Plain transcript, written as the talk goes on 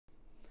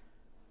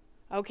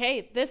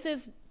Okay, this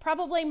is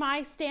probably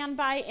my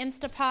standby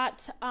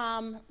Instapot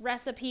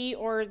recipe,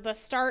 or the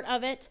start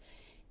of it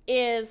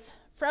is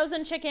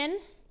frozen chicken,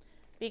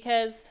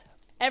 because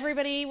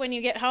everybody, when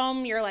you get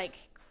home, you're like,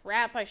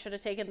 crap, I should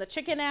have taken the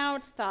chicken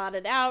out, thawed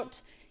it out,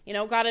 you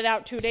know, got it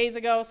out 2 days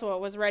ago so it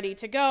was ready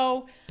to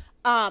go.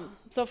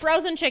 So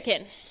frozen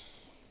chicken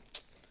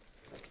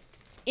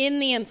in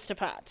the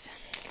Instapot,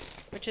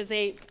 which is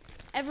a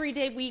every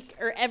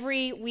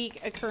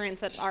week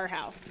occurrence at our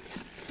house.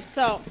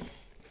 So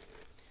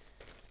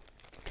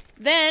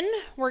then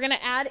we're going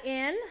to add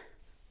in,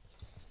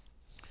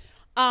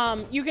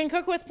 you can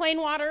cook with plain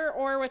water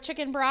or with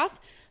chicken broth.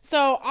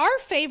 So our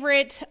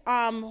favorite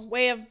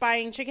way of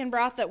buying chicken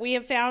broth that we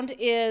have found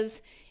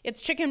is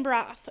it's chicken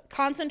broth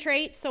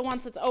concentrate. So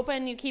once it's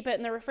open, you keep it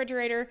in the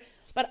refrigerator.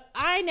 But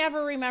I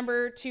never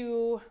remember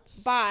to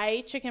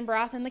buy chicken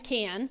broth in the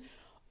can,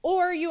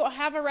 or you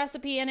have a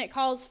recipe and it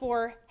calls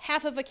for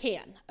half of a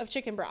can of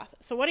chicken broth.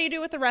 So what do you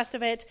do with the rest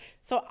of it?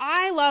 So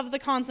I love the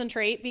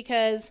concentrate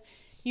because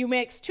you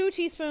mix 2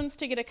 teaspoons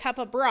to get a cup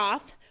of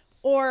broth,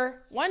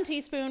 or 1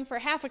 teaspoon for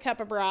half a cup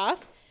of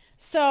broth.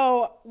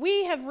 So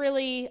we have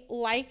really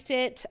liked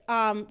it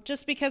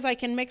just because I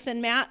can mix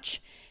and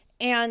match,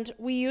 and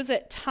we use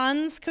it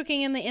tons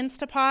cooking in the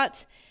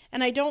Instapot,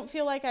 and I don't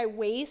feel like I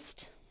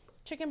waste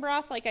chicken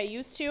broth like I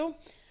used to.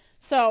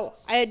 So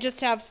I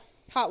just have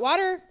hot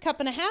water,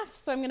 1.5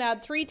 cups. So I'm going to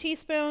add 3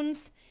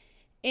 teaspoons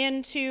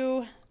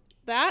into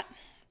that.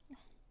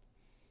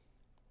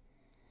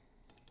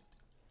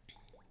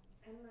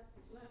 And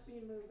let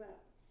me move up,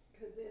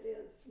 because it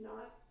is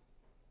not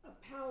a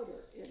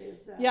powder. It is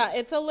yeah,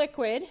 it's a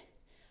liquid,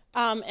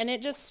 and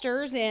it just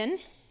stirs in.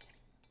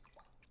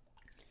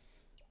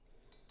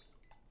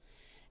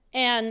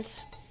 And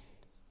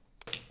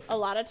a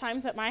lot of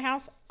times at my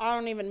house, I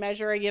don't even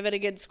measure. I give it a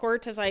good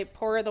squirt as I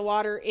pour the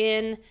water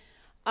in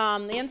the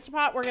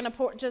Instapot. We're going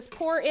to just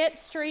pour it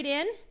straight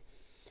in.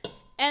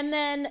 And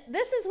then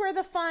this is where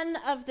the fun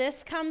of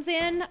this comes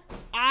in.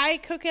 I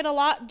cook it a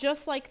lot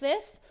just like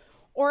this,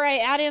 or I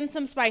add in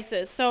some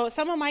spices. So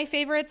some of my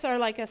favorites are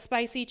like a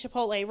spicy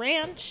chipotle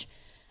ranch,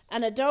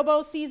 an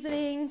adobo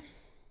seasoning.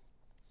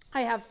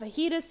 I have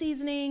fajita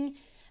seasoning,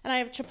 and I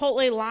have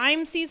chipotle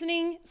lime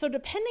seasoning. So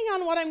depending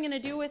on what I'm going to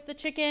do with the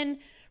chicken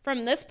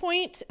from this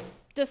point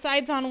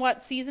decides on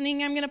what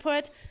seasoning I'm going to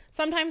put.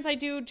 Sometimes I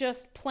do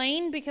just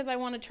plain because I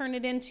want to turn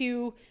it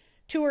into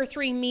 2 or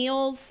 3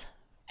 meals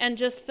and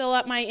just fill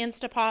up my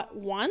Instapot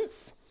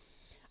once.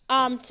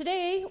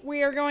 Today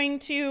we are going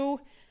to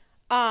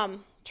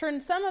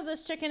turn some of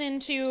this chicken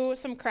into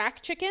some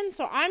cracked chicken.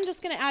 So I'm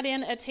just going to add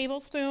in a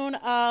tablespoon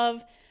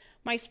of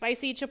my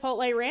spicy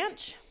chipotle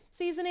ranch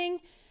seasoning,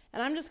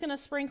 and I'm just going to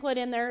sprinkle it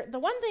in there. The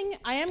one thing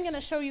I am going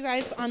to show you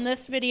guys on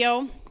this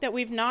video that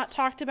we've not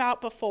talked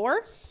about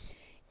before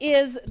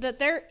is that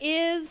there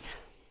is,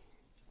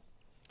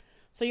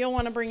 so you'll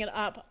want to bring it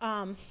up,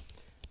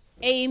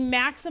 a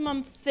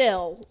maximum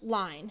fill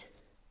line.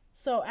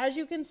 So as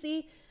you can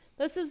see,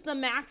 this is the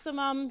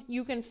maximum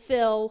you can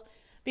fill,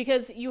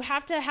 because you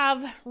have to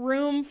have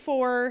room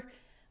for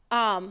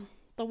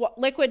the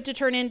liquid to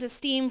turn into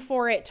steam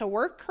for it to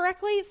work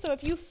correctly. So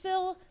if you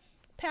fill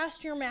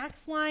past your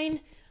max line,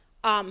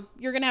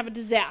 you're going to have a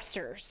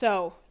disaster.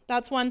 So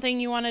that's one thing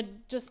you want to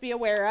just be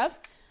aware of.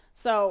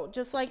 So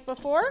just like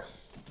before,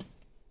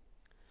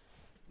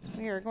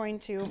 we are going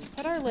to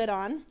put our lid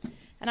on.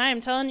 And I am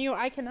telling you,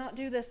 I cannot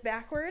do this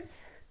backwards.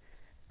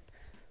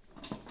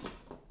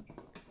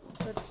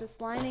 So it's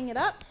just lining it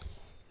up,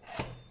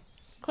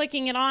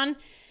 clicking it on.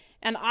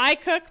 And I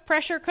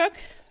pressure cook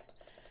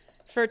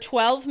for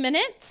 12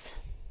 minutes.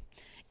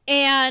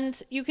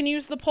 And you can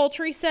use the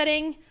poultry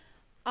setting.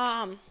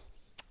 I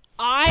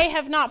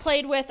have not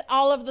played with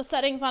all of the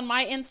settings on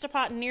my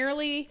Instapot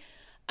nearly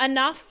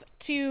enough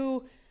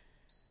to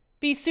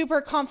be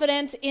super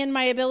confident in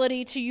my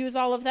ability to use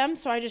all of them.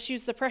 So I just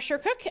use the pressure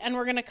cook, and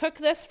we're going to cook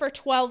this for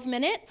 12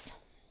 minutes.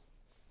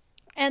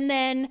 And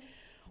then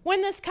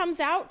when this comes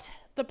out,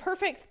 the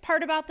perfect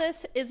part about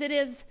this is it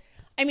is,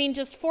 I mean,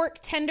 just fork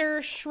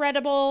tender,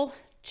 shreddable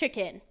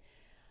chicken.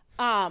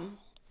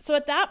 So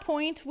at that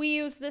point, we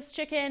use this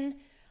chicken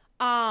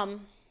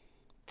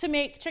to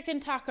make chicken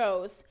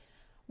tacos.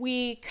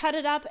 We cut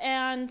it up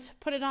and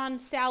put it on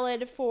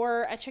salad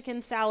for a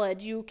chicken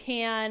salad. You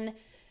can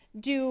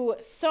do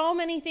so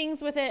many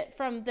things with it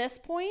from this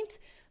point.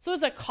 So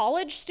as a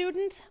college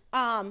student,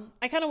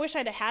 I kind of wish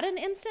I'd had an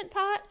Instant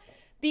Pot,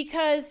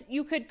 because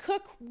you could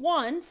cook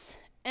once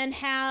and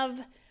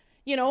have,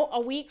 you know, a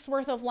week's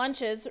worth of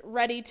lunches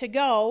ready to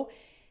go.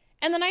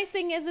 And the nice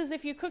thing is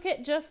if you cook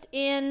it just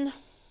in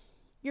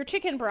your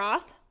chicken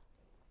broth,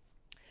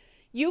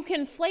 you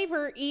can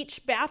flavor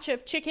each batch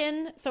of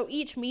chicken, so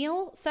each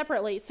meal,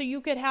 separately. So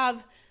you could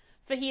have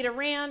fajita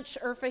ranch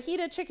or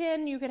fajita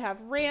chicken, you could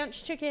have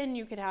ranch chicken,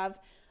 you could have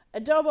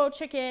adobo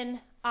chicken,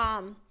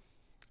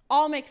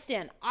 all mixed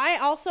in. I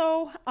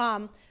also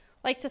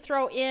like to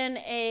throw in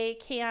a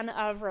can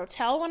of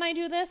Rotel when I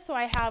do this, so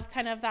I have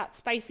kind of that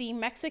spicy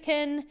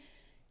Mexican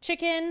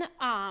chicken.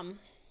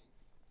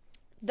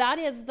 That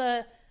is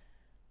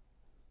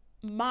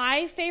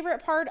My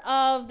favorite part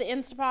of the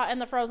Instapot and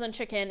the frozen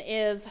chicken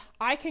is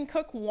I can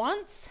cook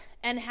once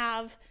and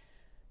have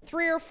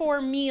 3 or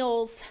 4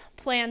 meals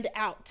planned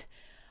out.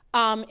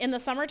 In the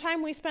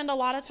summertime, we spend a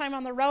lot of time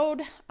on the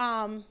road,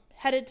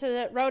 headed to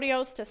the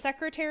rodeos to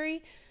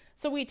Secretary.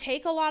 So we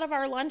take a lot of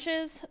our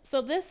lunches.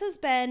 So this has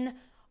been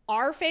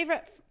our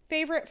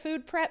favorite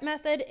food prep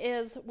method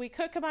is we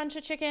cook a bunch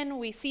of chicken,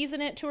 we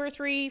season it 2 or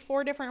 3,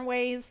 4 different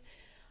ways.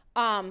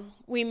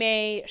 We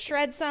may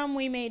shred some,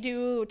 we may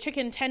do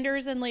chicken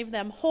tenders and leave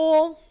them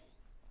whole.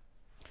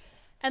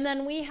 And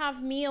then we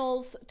have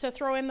meals to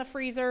throw in the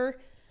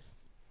freezer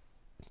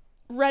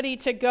ready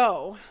to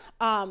go.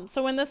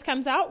 So when this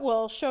comes out,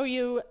 we'll show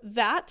you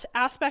that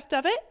aspect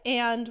of it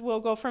and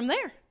we'll go from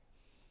there.